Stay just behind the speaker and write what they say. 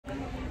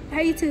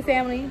you two,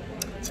 family.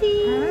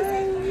 Cheese.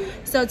 Hi.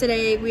 So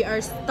today we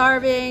are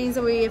starving.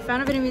 So we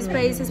found a Vietnamese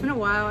place. It's been a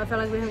while. I feel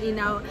like we haven't eaten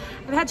out.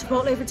 I've had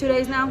Chipotle for 2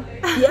 days now.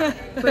 Yeah,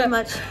 pretty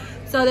much.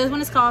 So this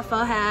one is called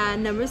Pho Ha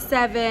number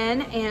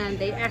 7, and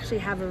they actually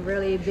have a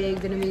really big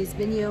Vietnamese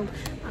menu.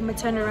 I'm gonna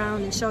turn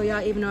around and show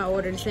y'all. Even though I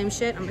ordered the same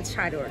shit, I'm gonna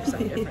try to order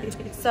something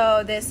different.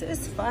 So this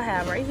is Pho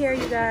Ha right here,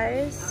 you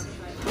guys.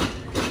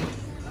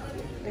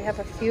 We have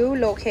a few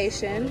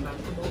locations.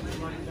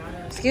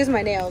 Excuse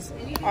my nails.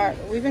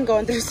 We've been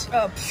going through.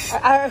 It's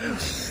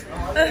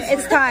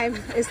time.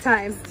 It's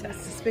time.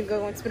 It's been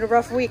going. It's been a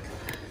rough week.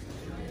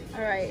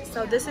 All right.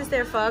 So this is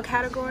their pho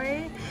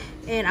category,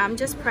 and I'm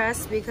just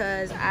pressed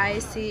because I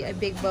see a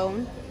big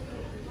bone.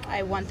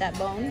 I want that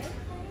bone.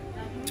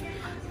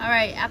 All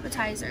right.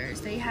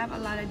 Appetizers. They have a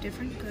lot of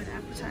different good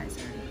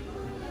appetizers.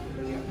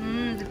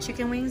 The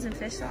chicken wings and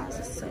fish sauce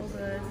is so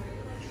good.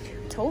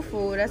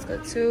 Tofu. That's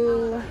good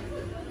too.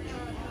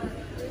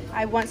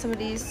 I want some of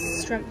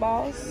these shrimp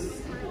balls.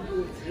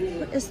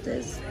 What is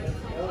this?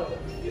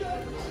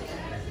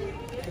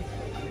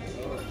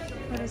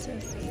 What is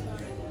this?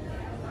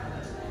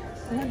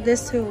 I want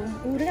this too.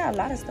 Ooh, they got a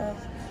lot of stuff.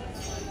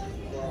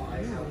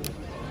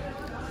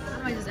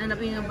 I might just end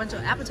up eating a bunch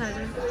of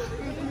appetizers.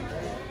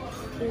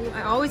 Ooh,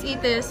 I always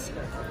eat this.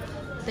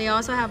 They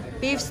also have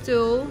beef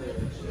stew.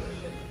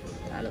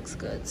 That looks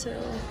good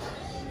too.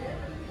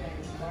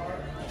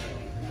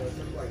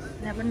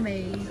 Never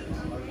made.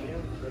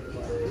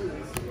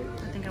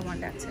 I think I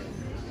want that too.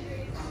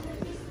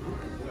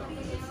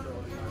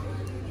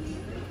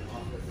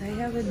 They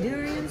have a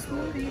durian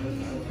smoothie.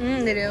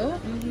 They do?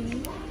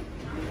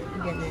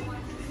 I'm getting it.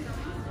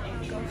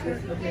 Go for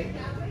it.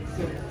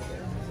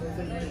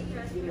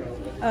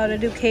 Oh, they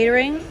do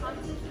catering.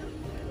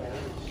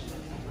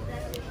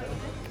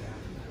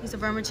 These are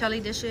vermicelli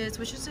dishes,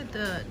 which is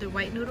the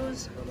white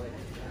noodles.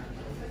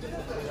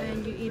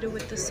 And you eat it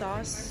with the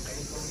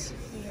sauce.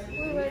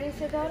 We ready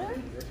to go to?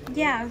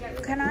 Yeah.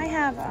 Can I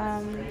have,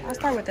 I'll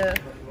start with the...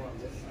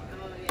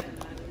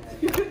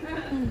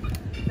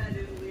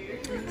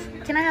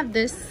 Can I have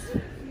this?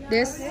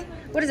 This? Okay.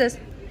 What is this?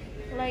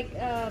 Like,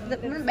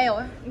 One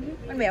bell.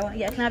 One bell.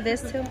 Yeah, can I have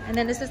this too? And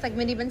then this is like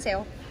mini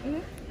bento.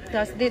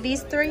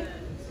 These 3?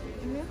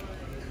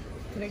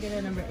 Can I get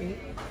a number 8?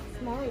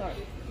 small or large?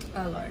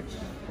 A large.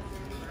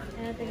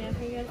 Anything else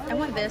you guys? I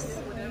want this.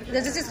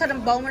 This is just kind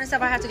of bone and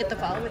stuff. I have to get the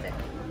pho with it.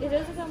 It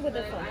doesn't come with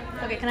the phone.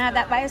 Okay, can I have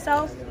that by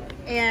itself?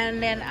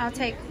 And then I'll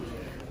take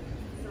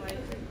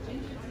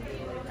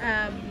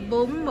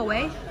boom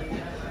away.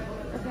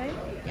 Okay.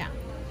 Yeah.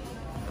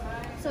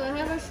 So I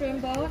have a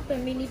shrimp bowl, the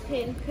mini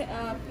pink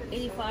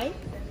 85,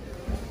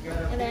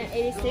 and then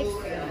 86.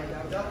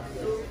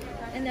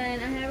 And then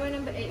I have a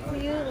number 8 for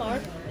you,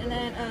 large, and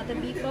then the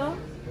beef bowl,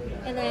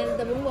 and then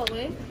the bún bò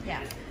Huế.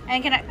 Yeah.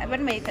 And can I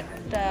make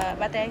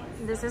the pate?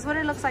 This is what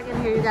it looks like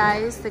in here, you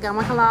guys. The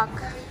gamma clock.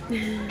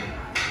 This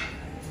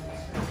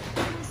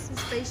is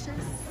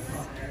spacious.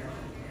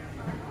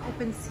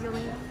 Open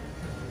ceiling.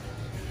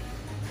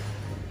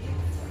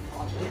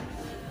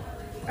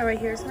 All right,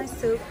 here's my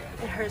soup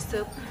and her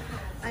soup.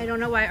 I don't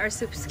know why our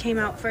soups came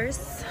out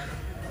first.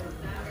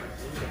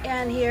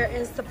 And here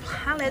is the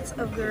palette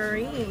of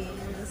greens.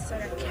 So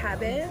I got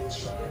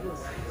cabbage.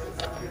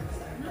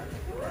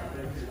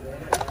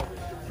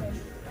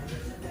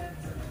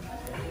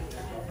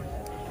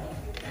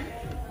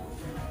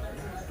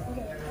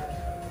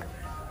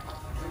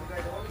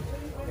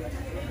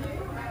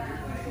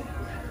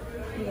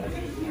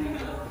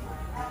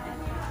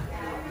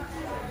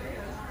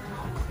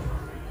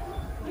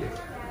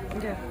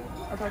 Okay,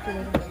 I'll talk to you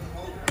later.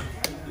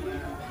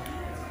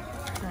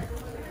 Alright,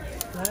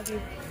 love you.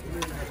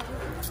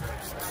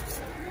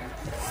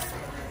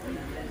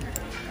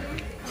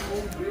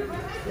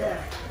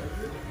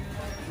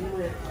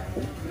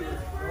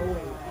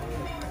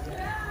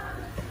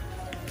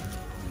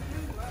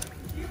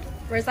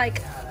 Where's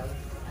like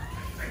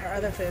our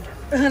other food?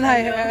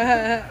 Like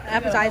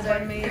appetizer.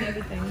 I made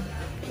everything.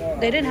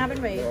 They didn't have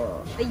it made.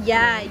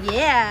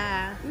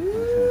 Yeah.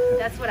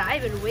 That's what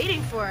I've been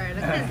waiting for.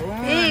 Look at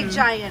this big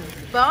giant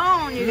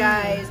bone, you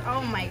guys.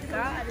 Oh my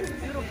god, it's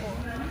beautiful.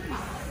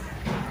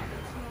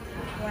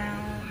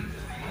 Wow.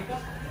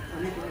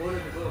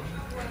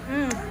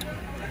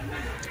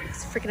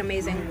 It's freaking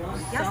amazing.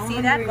 Y'all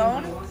see that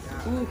bone?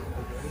 Ooh.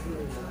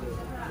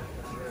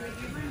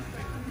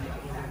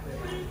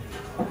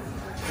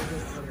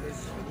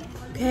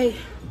 Okay,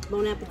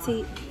 bon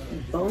appetit.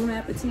 Bon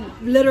appetit.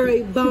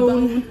 Literally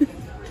bone.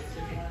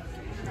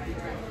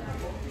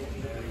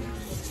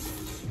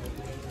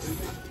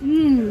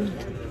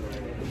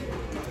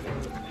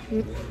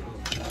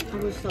 I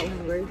was so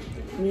hungry.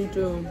 Me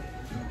too.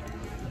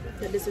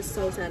 This is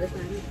so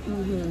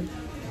satisfying.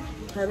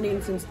 I haven't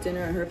eaten since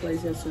dinner at her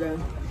place yesterday.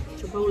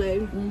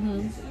 Chipotle.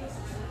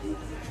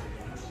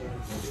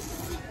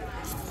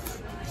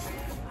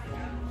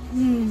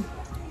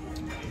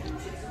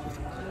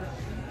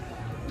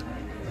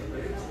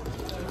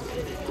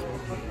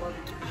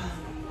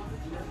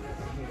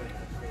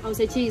 I would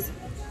say cheese.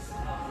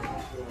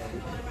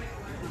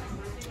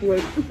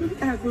 Wait,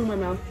 I have food in my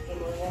mouth.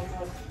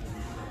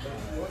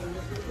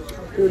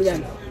 Do it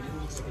again.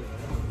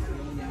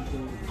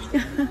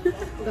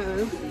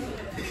 Okay.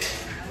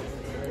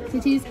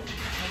 TTs,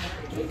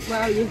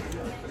 where are you?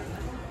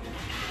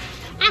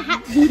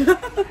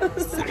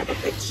 Son of a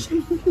bitch.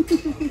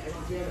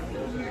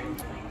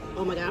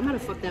 Oh my god, I'm gonna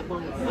fuck that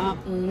bone up.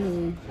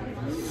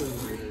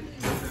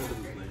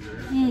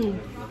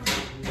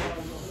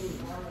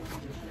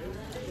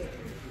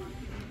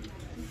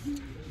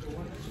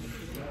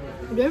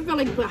 Do you ever feel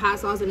like you put hot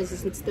sauce and it's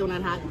just still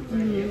not hot?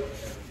 You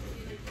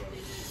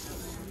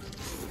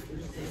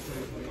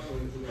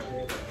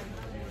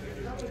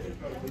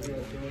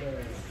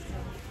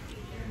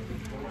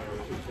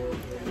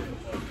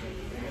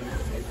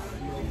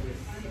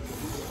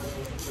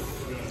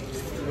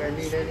guys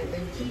need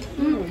anything?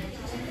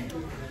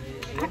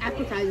 Our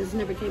appetizers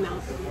never came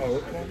out. Oh,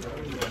 okay.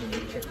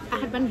 I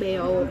had bun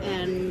bail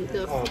and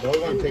the. Oh, those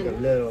ones take a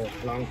little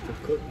long to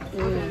cook.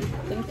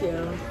 Thank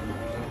you.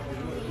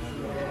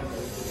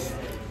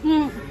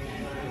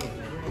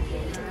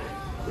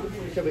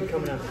 Should be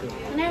coming out soon.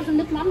 Can I have some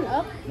nước mắm and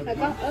ớt? Phải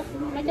có ớt,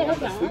 mấy trái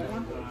ớt lỏng á.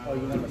 Oh,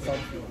 you want the salt?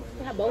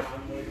 I have both.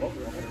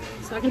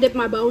 So I can dip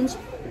my bones.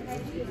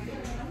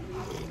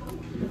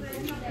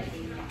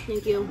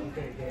 Thank you.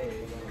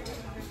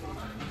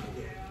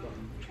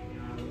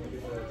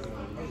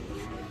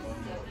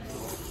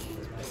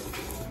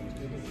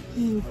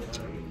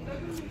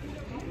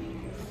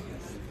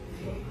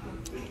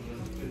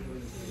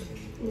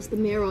 It's the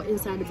marrow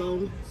inside the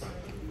bone.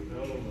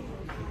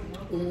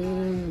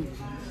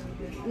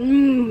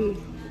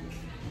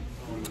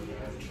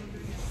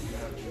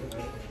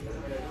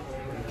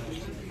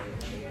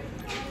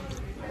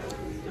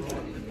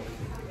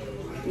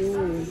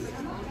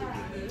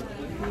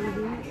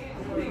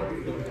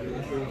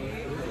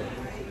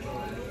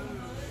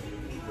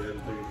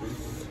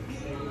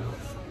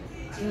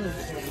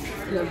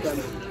 Love them.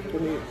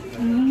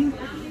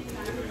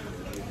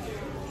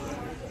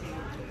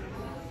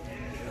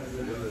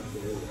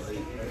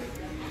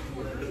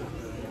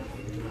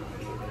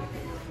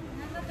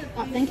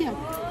 Oh, thank you.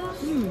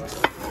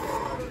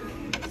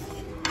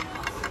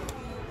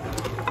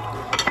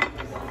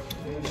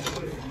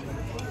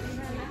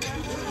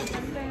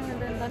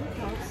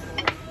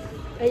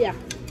 Oh, yeah.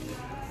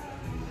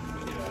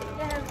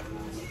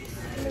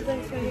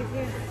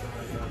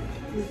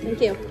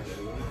 Thank you.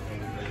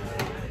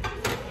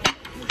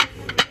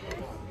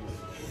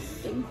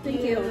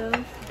 Thank you.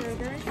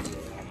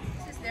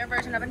 This is their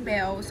version of a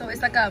bell. So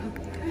it's like a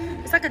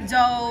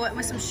dough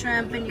with some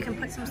shrimp, and you can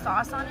put some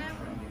sauce on it.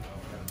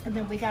 And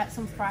then we got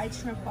some fried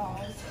shrimp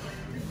balls.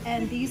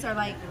 And these are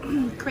like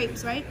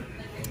crepes, right?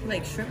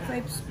 Like shrimp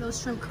crepes? Those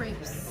shrimp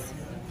crepes.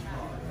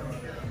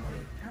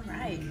 All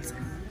right.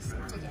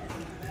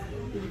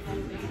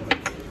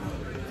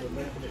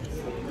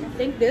 I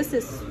think this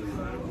is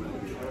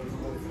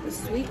the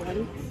sweet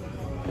one.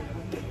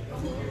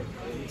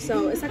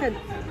 So it's like a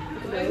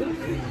dough.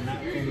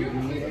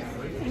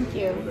 Thank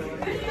you.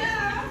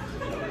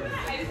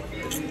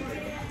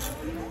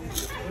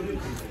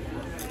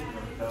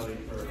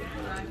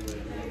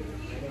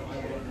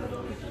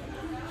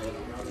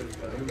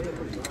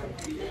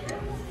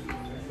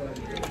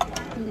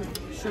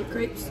 Shrimp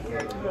crepes.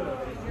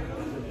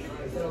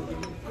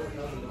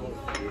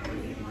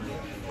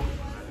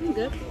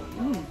 Good.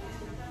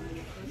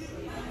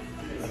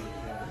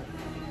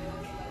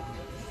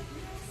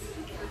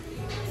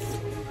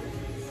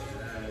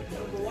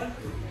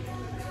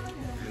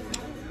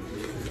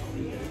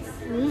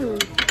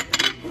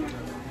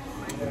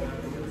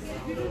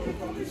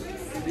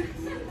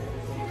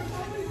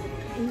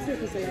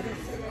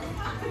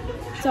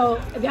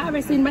 So, if y'all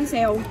ever seen bánh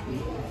xèo,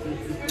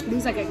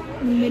 these are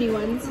like mini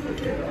ones.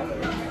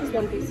 Just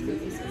one piece.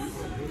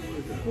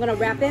 I'm gonna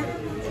wrap it.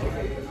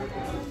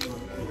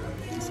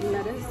 Some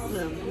lettuce.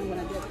 No. And I'm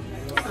gonna dip.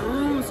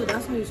 Oh, so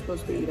that's how you're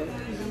supposed to eat it.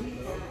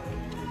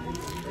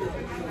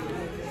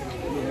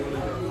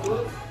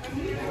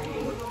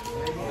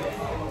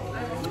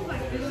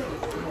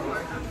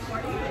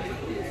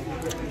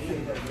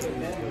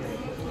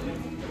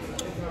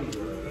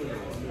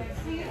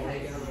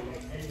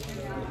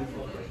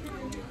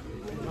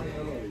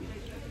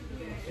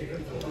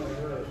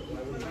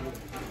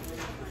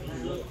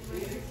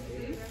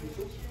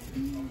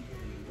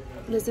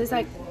 This is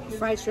like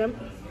fried shrimp.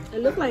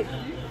 It looked like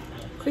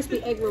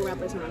crispy egg roll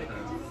wrappers on it.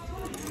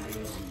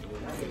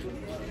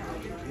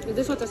 Is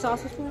this what the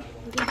sauce is for?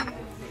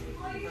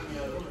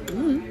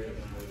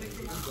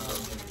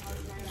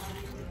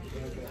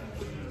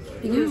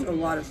 He gives a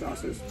lot of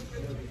sauces.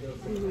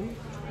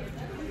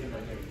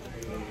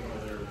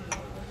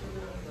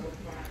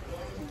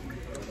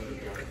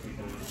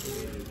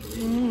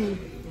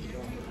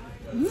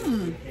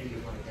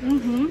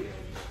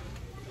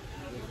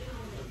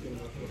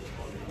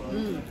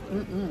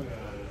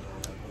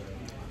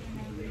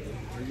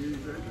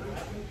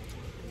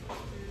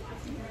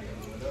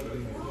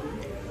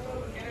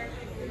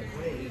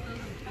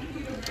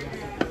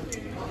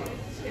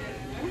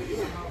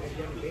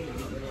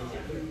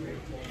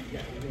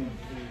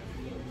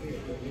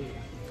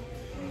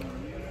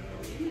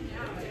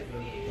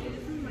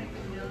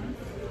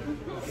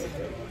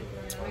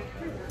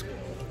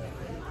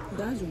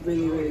 That's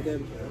really, really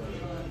good.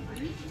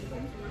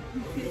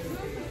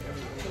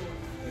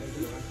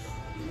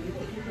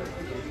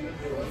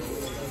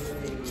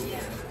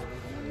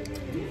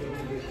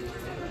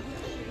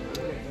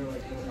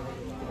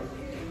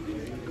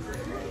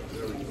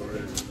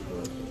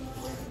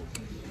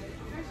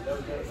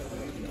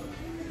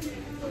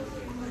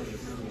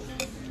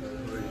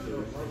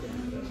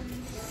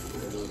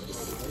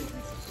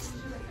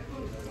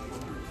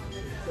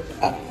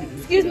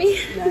 Excuse me.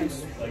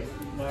 Nice.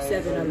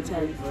 7 out of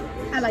 10.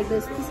 I like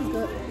this. This is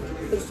good.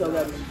 It's so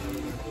good.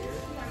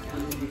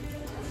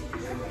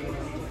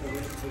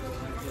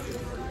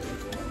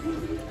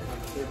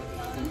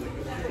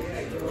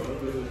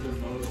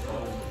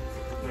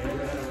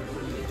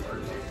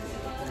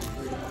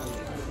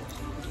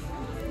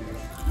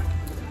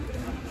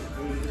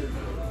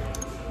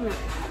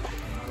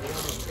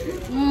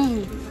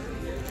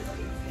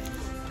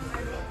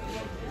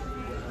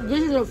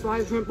 This is a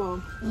fried shrimp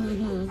ball.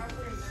 Mm-hmm.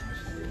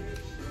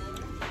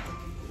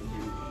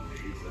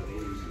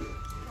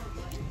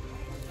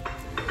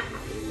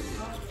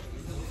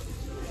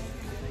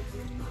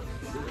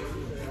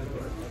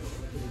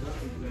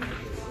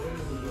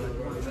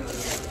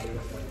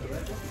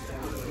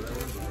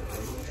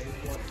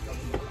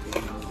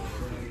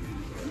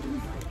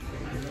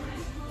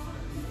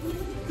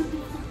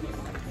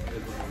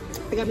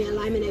 I got me a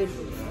lemonade.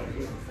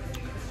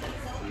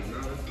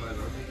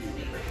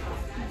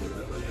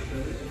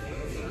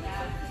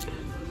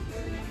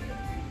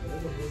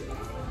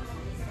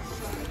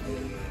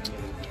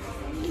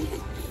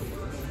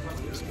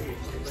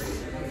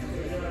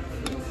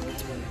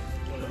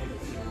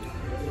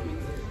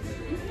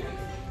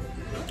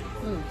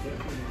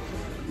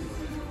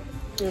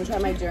 You wanna try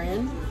my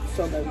durian?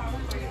 So good.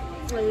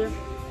 Oh, yeah.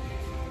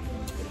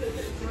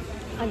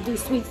 I'll do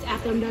sweets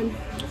after I'm done.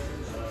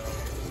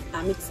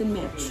 I mix and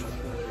match.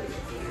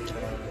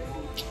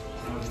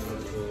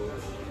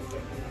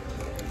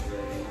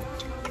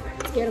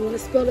 Scared I'm gonna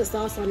spill the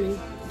sauce on me.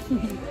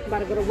 About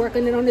to go to work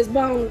on it on this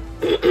bone.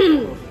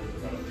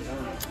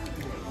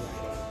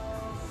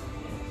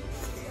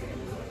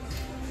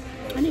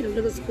 I need a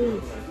little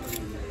spoon.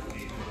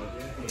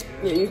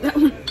 Yeah, use that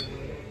one.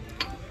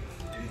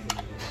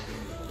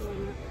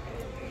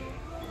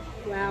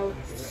 Wow.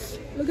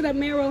 Look at that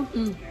marrow.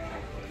 Mmm.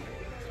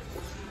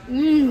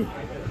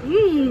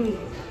 Mmm.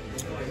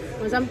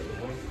 Want some?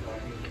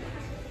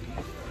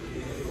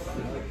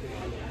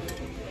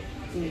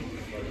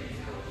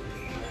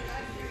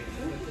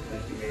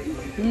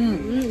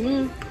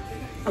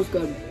 That was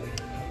good.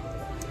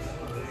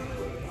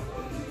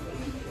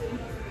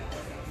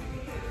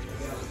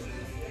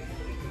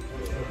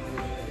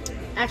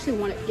 I actually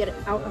want to get it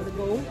out of the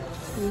bowl.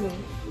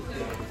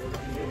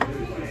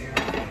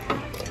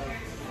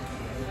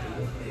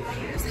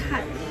 It's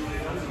hot.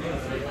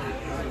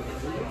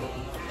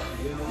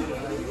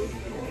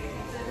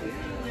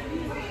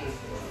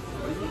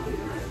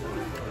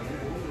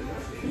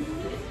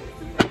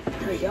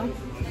 There you go.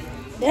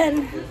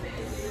 Then,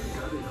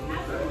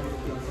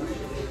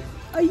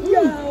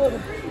 yo,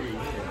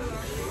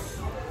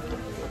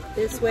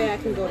 this way I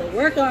can go to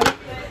work on it.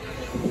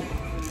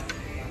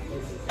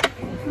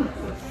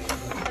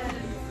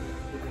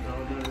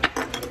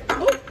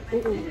 I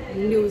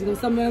knew it was gonna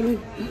somewhere.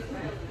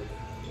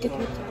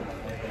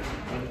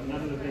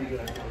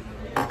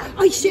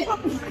 Oh shit!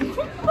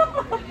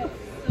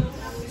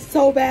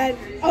 So bad.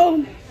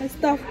 Oh, my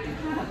stuff.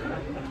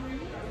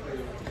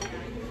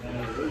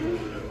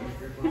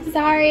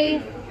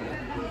 Sorry.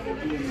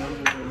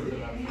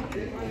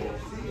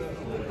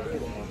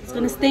 It's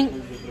gonna stink.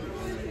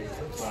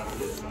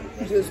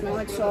 Does it smell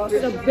like sauce?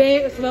 It's a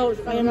big smell.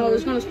 I know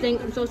it's gonna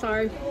stink. I'm so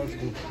sorry.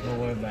 No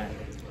way back.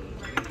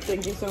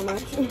 Thank you so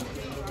much.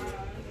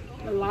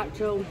 A lot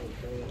too.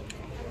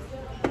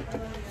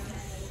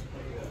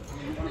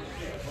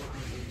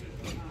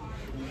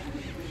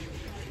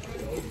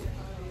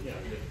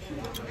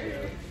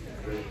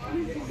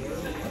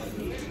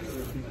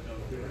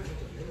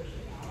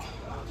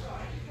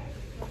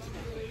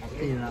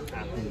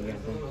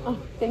 Oh,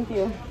 thank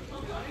you.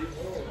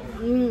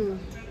 Mmm.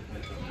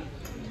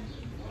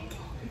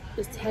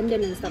 This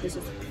tendon and stuff is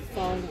just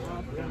falling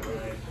off.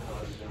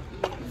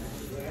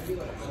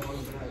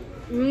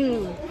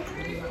 Mmm.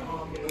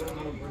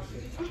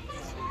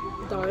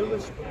 Sorry, it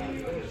was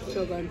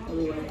so good.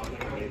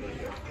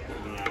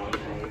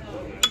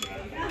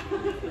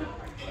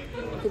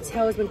 I could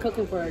tell it's been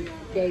cooking for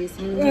days.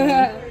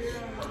 Mmm.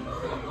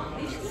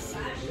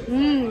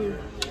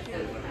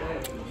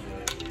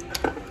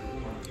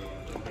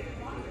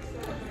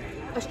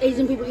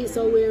 Asian people eat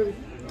so weird.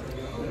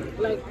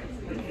 Like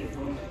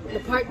the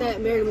part that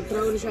Mary would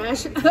throw in the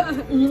trash.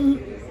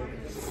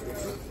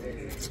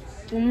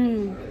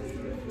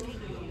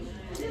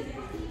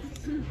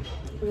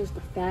 Just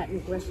the fat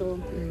and gristle.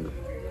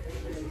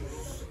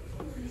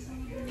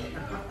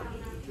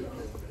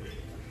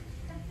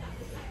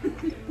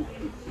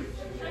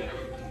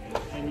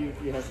 And you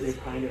have to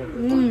find it.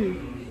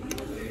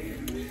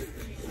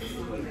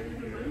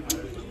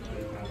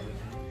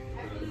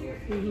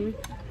 I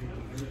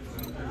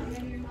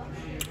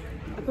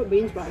put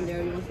bean spot in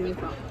there. You want some bean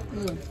spot?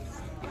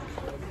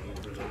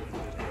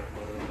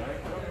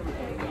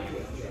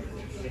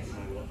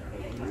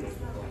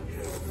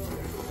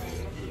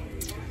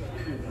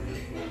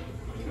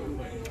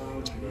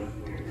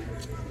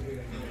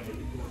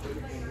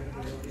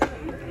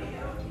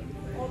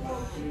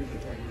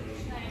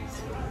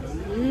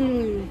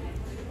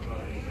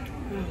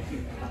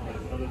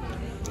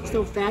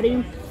 So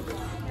fatty.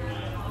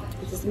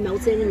 It's just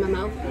melting in my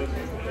mouth.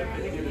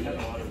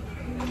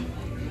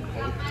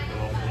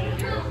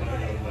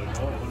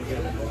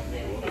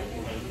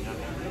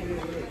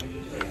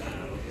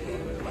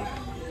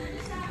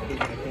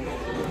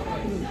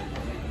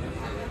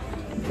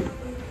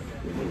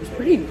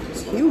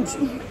 It's huge.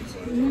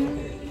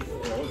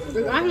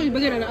 It's actually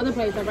bigger than the other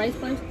place, the rice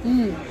place.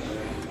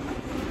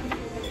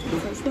 The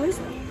first place?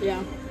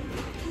 Yeah.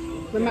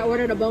 Remember I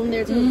ordered a bone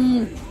there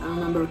too? I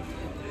remember.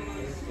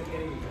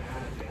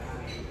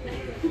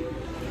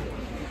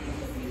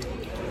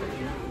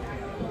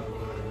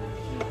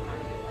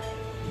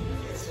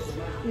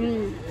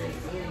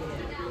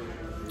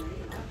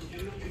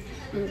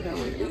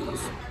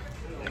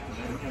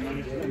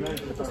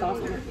 Put the sauce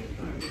in it.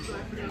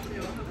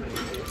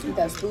 With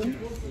that spoon.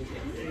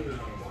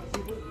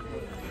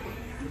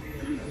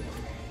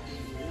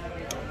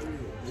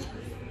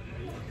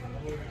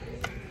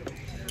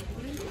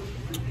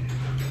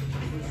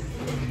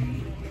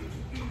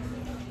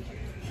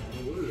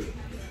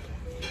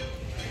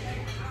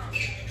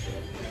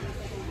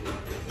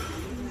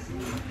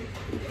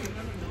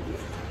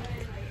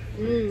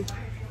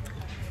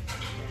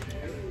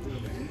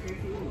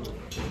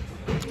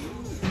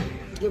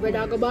 Give it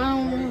a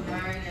bone.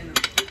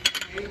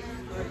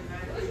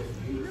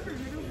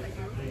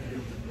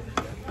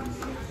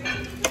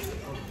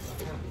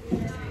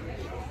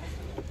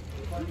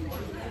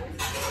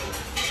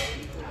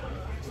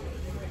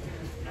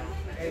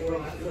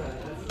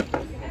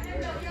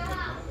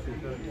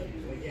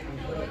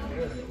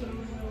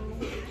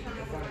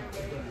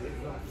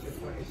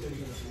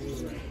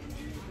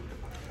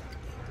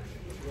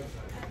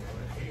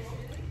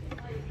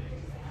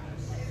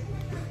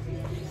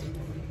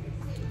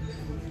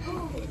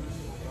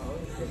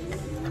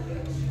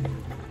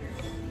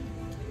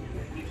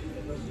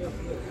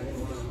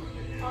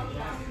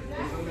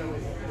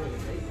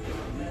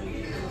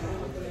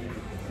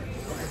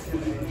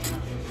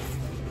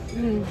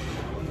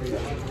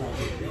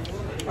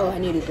 Oh, I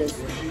needed this.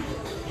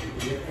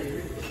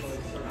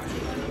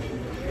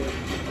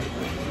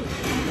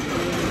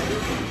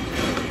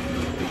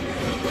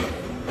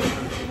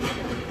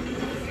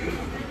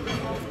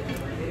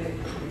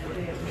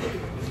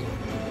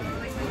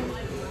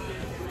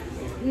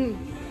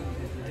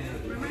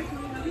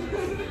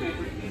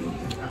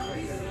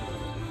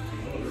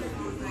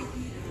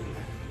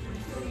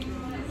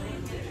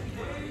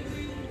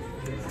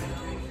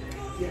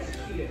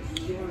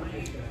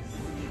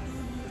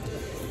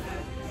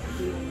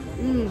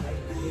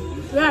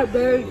 Yeah,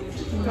 babe.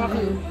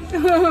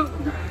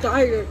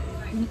 Tired.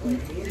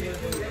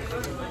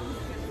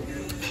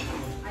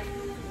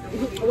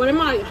 What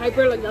am I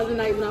hyper like the other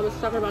night when I was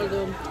talking about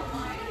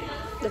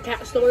the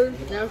cat store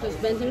and I was just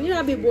venting. You know,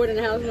 I'd be bored in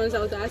the house once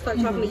I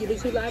started talking to you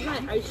too. Like,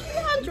 are you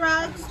on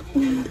drugs?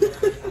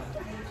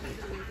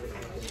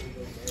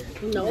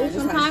 No,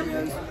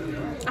 sometimes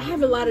I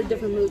have a lot of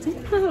different moods. I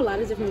have a lot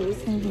of different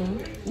moods.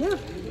 Yeah.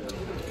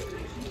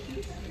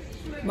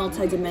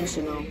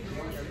 Multi-dimensional.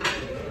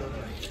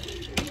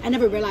 I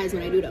never realize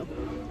when I do though.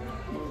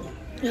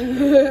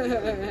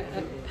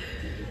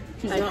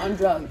 She's not on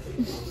drugs.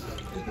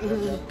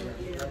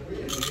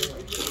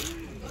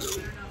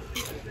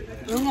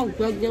 I don't know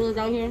drug dealers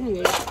out here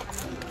anyway.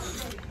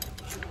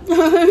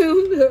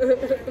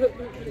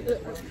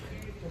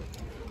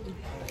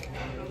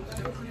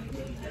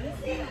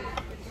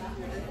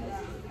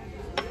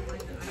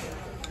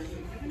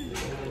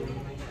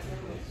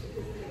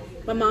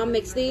 My mom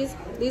makes these.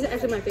 These are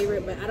actually my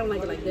favorite, but I don't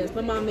like it like this.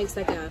 My mom makes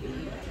like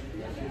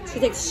she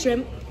takes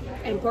shrimp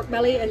and pork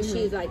belly and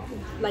she's like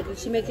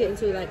she makes it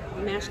into like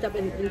mashed up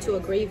into a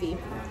gravy.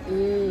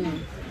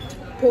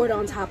 Pour it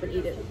on top and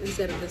eat it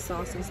instead of the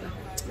sauce and stuff.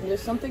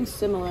 There's something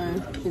similar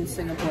in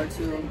Singapore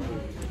too.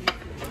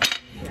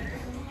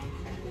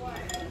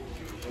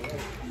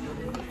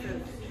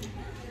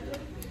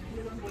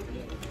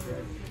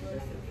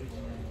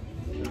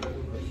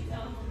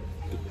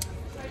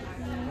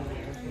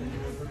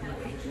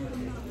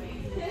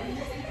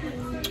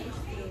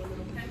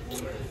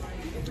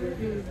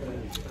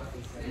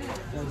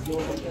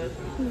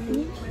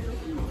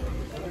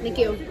 Thank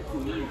you.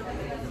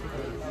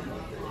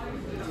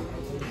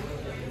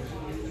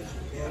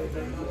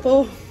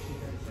 Oh.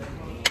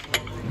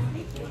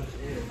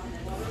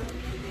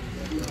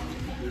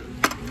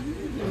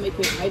 It'll make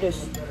me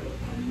itis.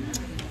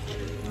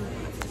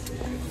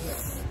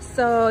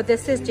 So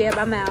this is Jayy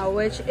Bamao,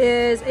 which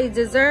is a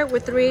dessert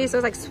with three, so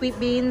it's like sweet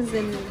beans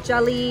and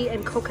jelly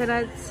and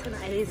coconuts and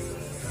ice.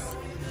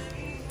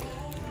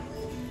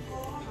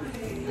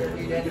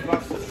 Need any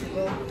boxes to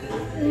go?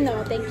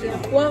 No, thank you.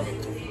 Well,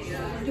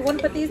 you You want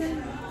to put these in?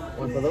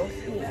 One for those?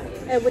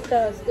 Yeah. And with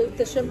the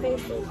shrimp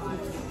paste.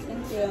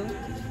 Thank you.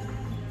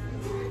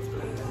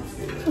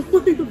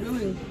 What are you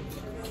doing?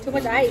 Too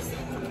much ice.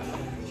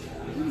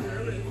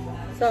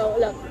 So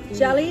look,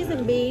 jellies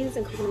and beans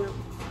and coconut.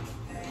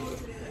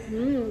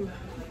 Mmm.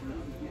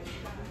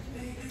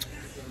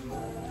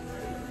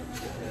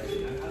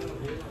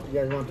 You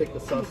guys want to take the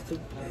sauce too?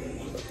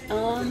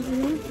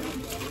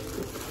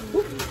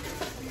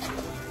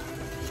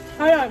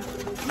 Hold on.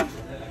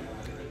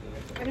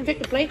 I can take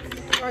the plate,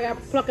 or I gotta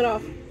pluck it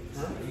off.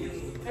 Huh?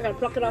 I gotta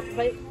pluck it off the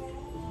plate.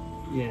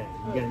 Yeah,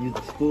 you gotta use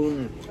the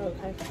spoon.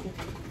 Okay.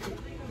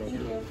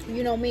 And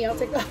You know me, I'll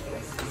take that.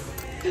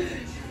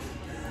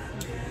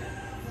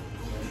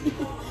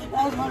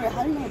 I was wondering,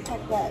 how do you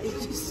attack that? You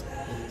just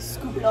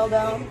scoop it all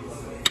down?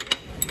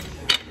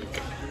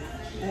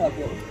 I help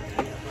you.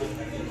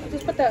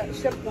 Just put the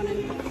shrimp one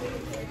in.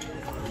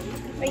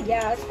 Hey,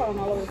 yeah, it's falling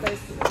all over the place.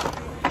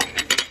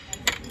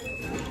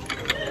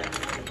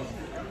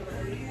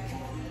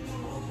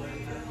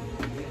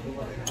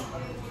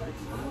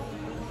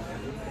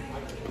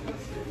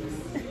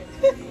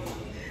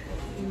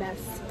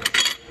 Mess.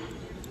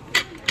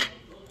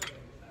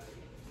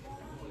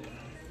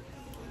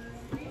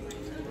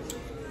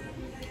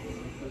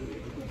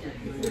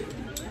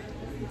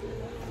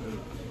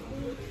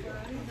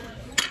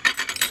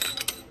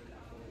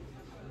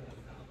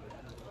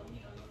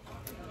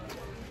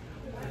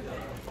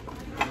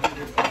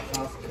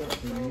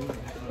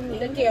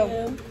 Thank you.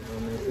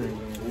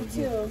 Me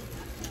too.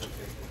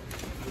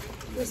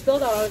 We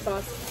spilled all our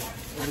sauce.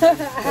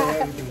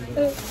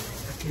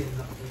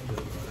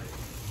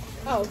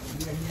 Oh,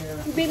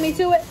 you beat me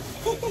to it?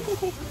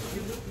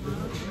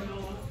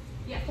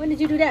 When did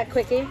you do that,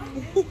 Quickie?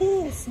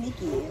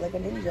 Sneaky, like a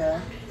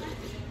ninja.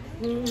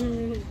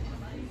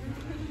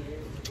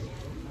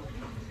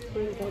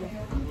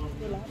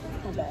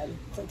 Not bad.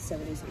 It's like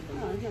 70 something.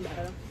 Oh, it's not bad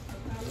at all.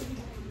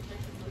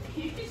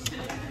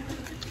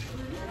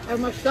 How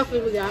much stuff we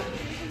got?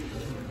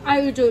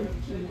 Alright, YouTube.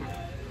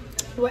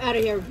 We're out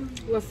of here.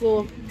 We're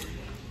full.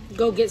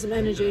 Go get some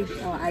energy.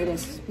 Oh,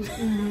 itis.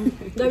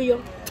 Love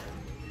you.